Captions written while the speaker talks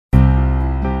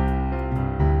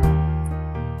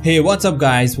Hey, what's up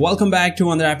guys? Welcome back to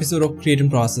another episode of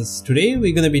Creatnprocess. Today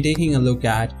we're going to be taking a look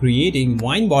at creating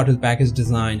wine bottle package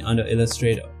design under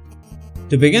Illustrator.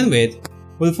 To begin with,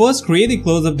 we'll first create the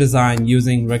close-up design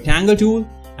using rectangle tool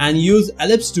and use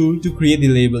ellipse tool to create the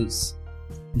labels.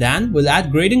 Then we'll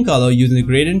add gradient color using the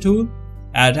gradient tool,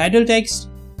 add title text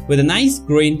with a nice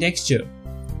grain texture.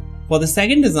 For the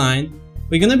second design,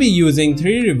 we're going to be using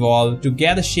 3D revolve to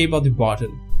get the shape of the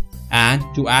bottle, and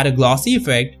to add a glossy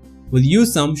effect, we'll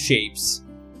use some shapes.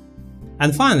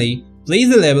 And finally, place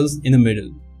the labels in the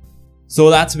middle. So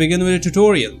let's begin with a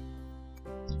tutorial.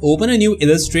 Open a new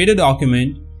Illustrator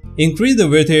document, increase the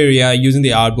width area using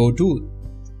the artboard tool.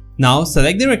 Now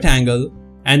select the rectangle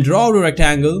and draw a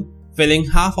rectangle filling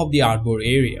half of the artboard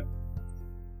area.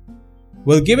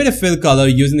 We'll give it a fill color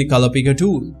using the color picker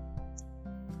tool.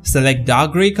 Select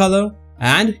dark gray color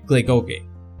and click OK.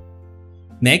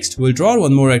 Next, we'll draw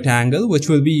one more rectangle which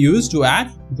will be used to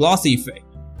add glossy effect.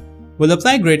 We'll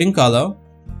apply gradient color,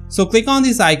 so click on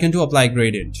this icon to apply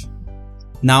gradient.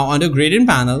 Now under gradient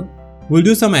panel, we'll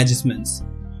do some adjustments.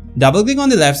 Double click on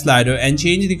the left slider and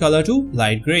change the color to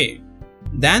light gray.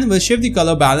 Then we'll shift the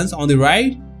color balance on the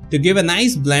right to give a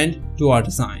nice blend to our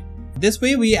design. This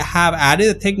way we have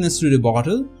added a thickness to the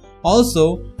bottle,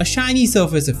 also a shiny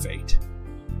surface effect.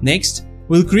 Next,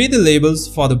 we'll create the labels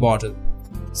for the bottle.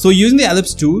 So using the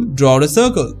ellipse tool, draw out a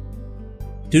circle.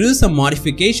 To do some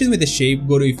modification with the shape,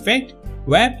 go to Effect,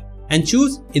 Web and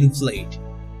choose Inflate.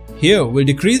 Here we'll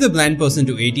decrease the blend percent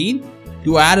to 18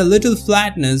 to add a little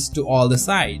flatness to all the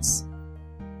sides.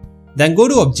 Then go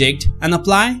to Object and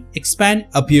apply Expand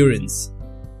Appearance.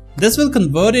 This will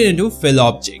convert it into Fill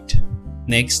Object.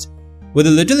 Next, with a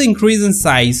little increase in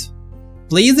size,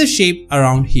 place the shape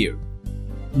around here.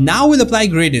 Now we'll apply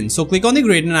gradient, so click on the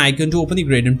gradient icon to open the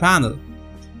gradient panel.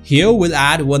 Here we'll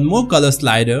add one more color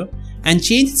slider and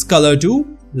change its color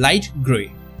to light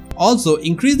gray. Also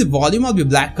increase the volume of the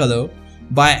black color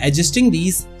by adjusting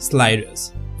these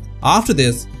sliders. After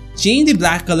this, change the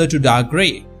black color to dark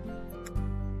gray.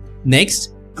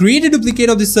 Next, create a duplicate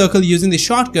of the circle using the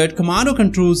shortcut Command or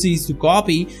Ctrl C to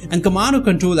copy and Command or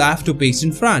Ctrl F to paste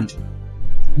in front.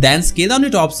 Then scale down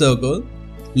the top circle,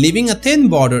 leaving a thin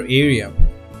border area.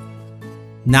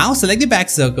 Now select the back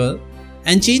circle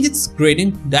and change its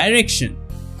gradient direction.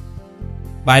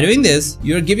 By doing this,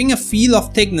 you are giving a feel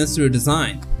of thickness to your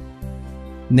design.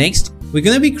 Next, we're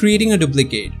going to be creating a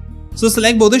duplicate. So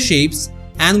select both the shapes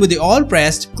and with the Alt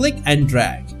pressed, click and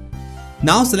drag.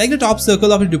 Now select the top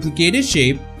circle of the duplicated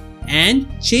shape and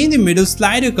change the middle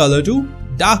slider color to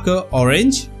darker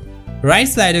orange, right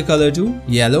slider color to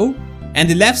yellow, and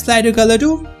the left slider color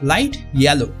to light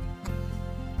yellow.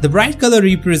 The bright color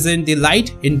represents the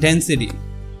light intensity,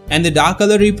 and the dark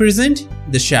color represent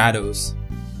the shadows.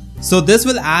 So this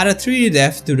will add a 3D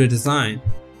depth to the design.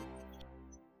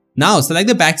 Now select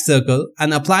the back circle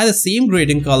and apply the same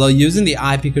gradient color using the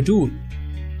eye picker tool.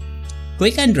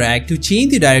 Click and drag to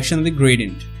change the direction of the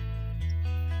gradient.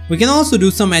 We can also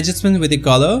do some adjustments with the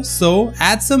color, so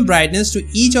add some brightness to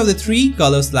each of the 3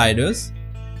 color sliders.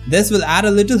 This will add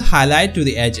a little highlight to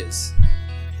the edges.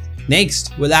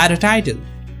 Next, we'll add a title.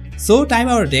 So type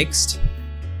our text.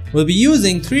 We'll be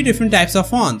using 3 different types of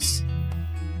fonts.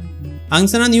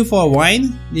 Angsana New for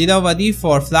Wine, Leelavati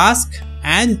for Flask,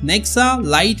 and Nexa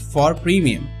Light for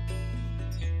Premium.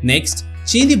 Next,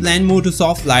 change the blend mode to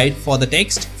soft light for the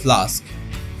text Flask.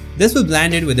 This will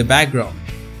blend it with the background.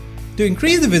 To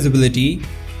increase the visibility,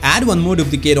 add one more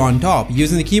duplicate on top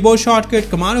using the keyboard shortcut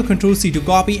Command or Ctrl C to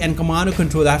copy and Command or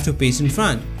Ctrl F to paste in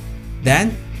front.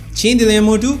 Then, change the layer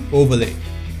mode to Overlay.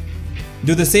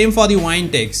 Do the same for the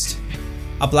wine text.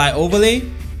 Apply overlay,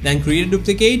 then create a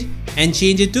duplicate and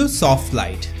change it to soft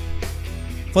light.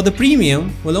 For the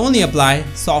premium, we'll only apply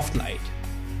soft light.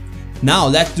 Now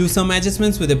let's do some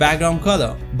adjustments with the background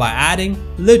color by adding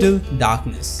little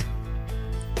darkness.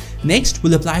 Next,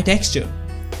 we'll apply texture.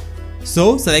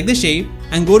 So select the shape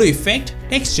and go to Effect,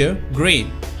 Texture,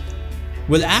 Grain.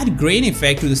 We'll add grain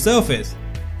effect to the surface.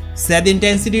 Set the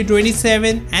intensity to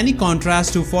 27 and the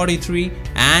contrast to 43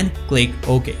 and click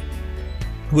OK.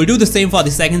 We'll do the same for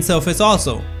the second surface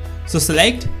also. So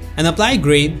select and apply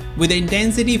grain with the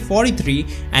intensity 43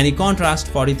 and the contrast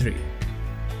 43.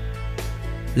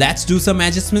 Let's do some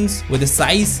adjustments with the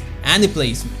size and the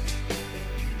placement.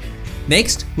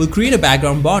 Next, we'll create a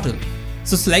background bottle.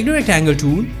 So select the rectangle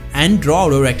tool and draw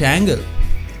out a rectangle.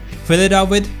 Fill it up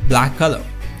with black color.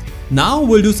 Now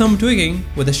we'll do some tweaking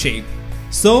with the shape.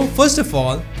 So first of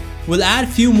all, we'll add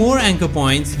few more anchor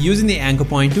points using the anchor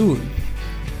point tool.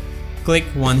 Click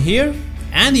one here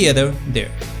and the other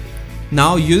there.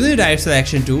 Now using the direct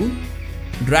selection tool,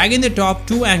 drag in the top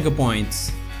 2 anchor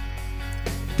points.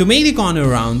 To make the corner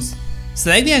rounds,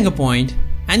 select the anchor point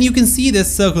and you can see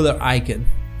this circular icon.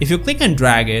 If you click and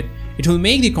drag it, it will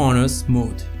make the corners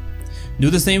smooth.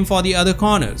 Do the same for the other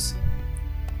corners.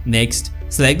 Next,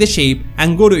 select the shape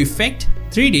and go to Effect,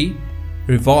 3D,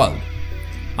 Revolve.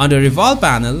 Under Revolve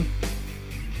panel,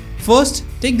 first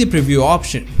take the preview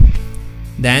option.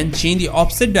 Then change the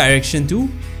offset direction to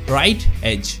right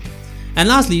edge. And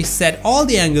lastly, set all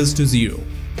the angles to 0.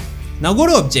 Now go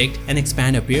to Object and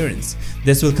expand Appearance.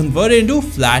 This will convert it into a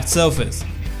flat surface.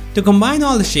 To combine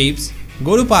all the shapes,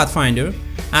 go to Pathfinder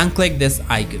and click this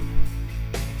icon.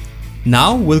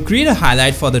 Now we'll create a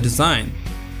highlight for the design.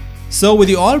 So with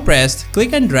the Alt pressed,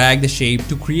 click and drag the shape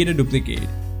to create a duplicate.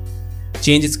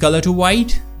 Change its color to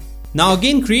white. Now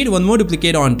again create one more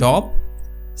duplicate on top,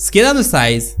 scale up the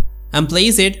size and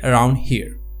place it around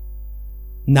here.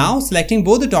 Now selecting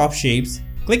both the top shapes,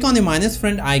 click on the minus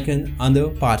friend icon under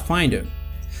Pathfinder.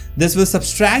 This will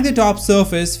subtract the top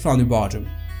surface from the bottom.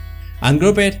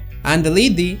 Ungroup it and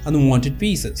delete the unwanted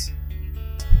pieces.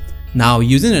 Now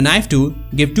using the knife tool,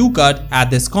 give 2 cuts at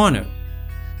this corner.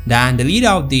 Then delete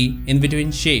out the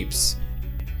in-between shapes.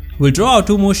 We'll draw out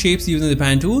 2 more shapes using the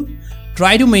pen tool.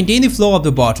 Try to maintain the flow of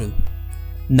the bottle.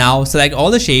 Now select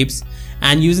all the shapes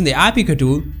and using the eye picker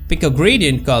tool, pick a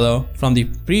gradient color from the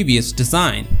previous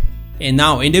design. And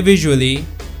now individually,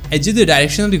 adjust the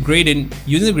direction of the gradient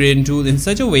using the gradient tool in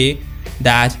such a way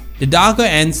that the darker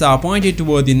ends are pointed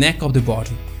toward the neck of the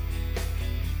bottle.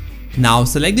 Now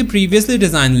select the previously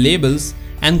designed labels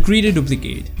and create a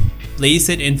duplicate. Place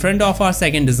it in front of our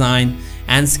second design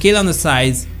and scale on the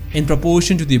size in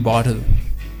proportion to the bottle.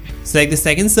 Select the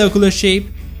second circular shape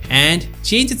and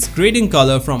change its gradient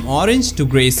color from orange to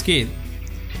grayscale.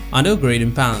 Under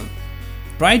Gradient panel,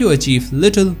 try to achieve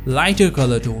little lighter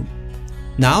color tone.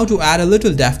 Now to add a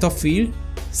little depth of field,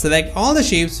 select all the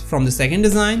shapes from the second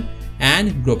design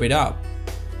and group it up.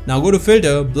 Now go to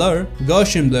Filter, Blur,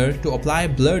 Gaussian Blur to apply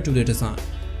blur to the design.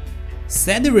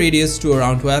 Set the radius to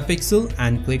around 12 pixels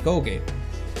and click OK.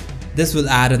 This will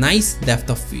add a nice depth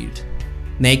of field.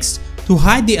 Next, to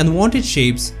hide the unwanted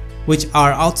shapes which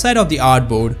are outside of the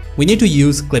artboard, we need to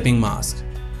use Clipping Mask.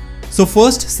 So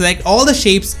first select all the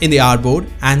shapes in the artboard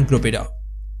and group it up.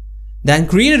 Then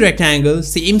create a rectangle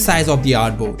same size of the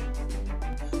artboard.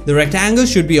 The rectangle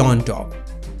should be on top.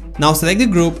 Now select the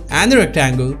group and the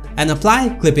rectangle and apply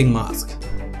Clipping Mask.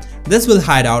 This will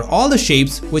hide out all the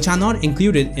shapes which are not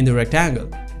included in the rectangle.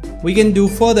 We can do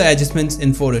further adjustments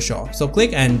in Photoshop. So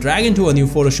click and drag into a new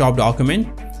Photoshop document,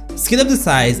 scale up the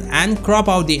size and crop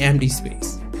out the empty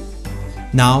space.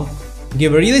 Now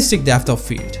give a realistic depth of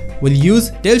field. We'll use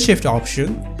Tilt Shift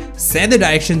option, set the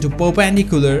direction to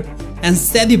perpendicular and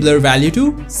set the blur value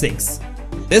to 6.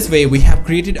 This way we have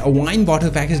created a wine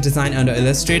bottle package design under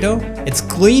Illustrator. It's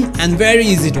clean and very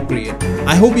easy to create.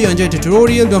 I hope you enjoyed the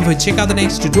tutorial. Don't forget to check out the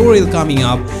next tutorial coming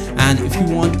up, and if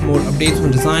you want more updates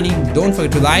on designing, don't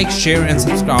forget to like, share and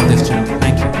subscribe this channel.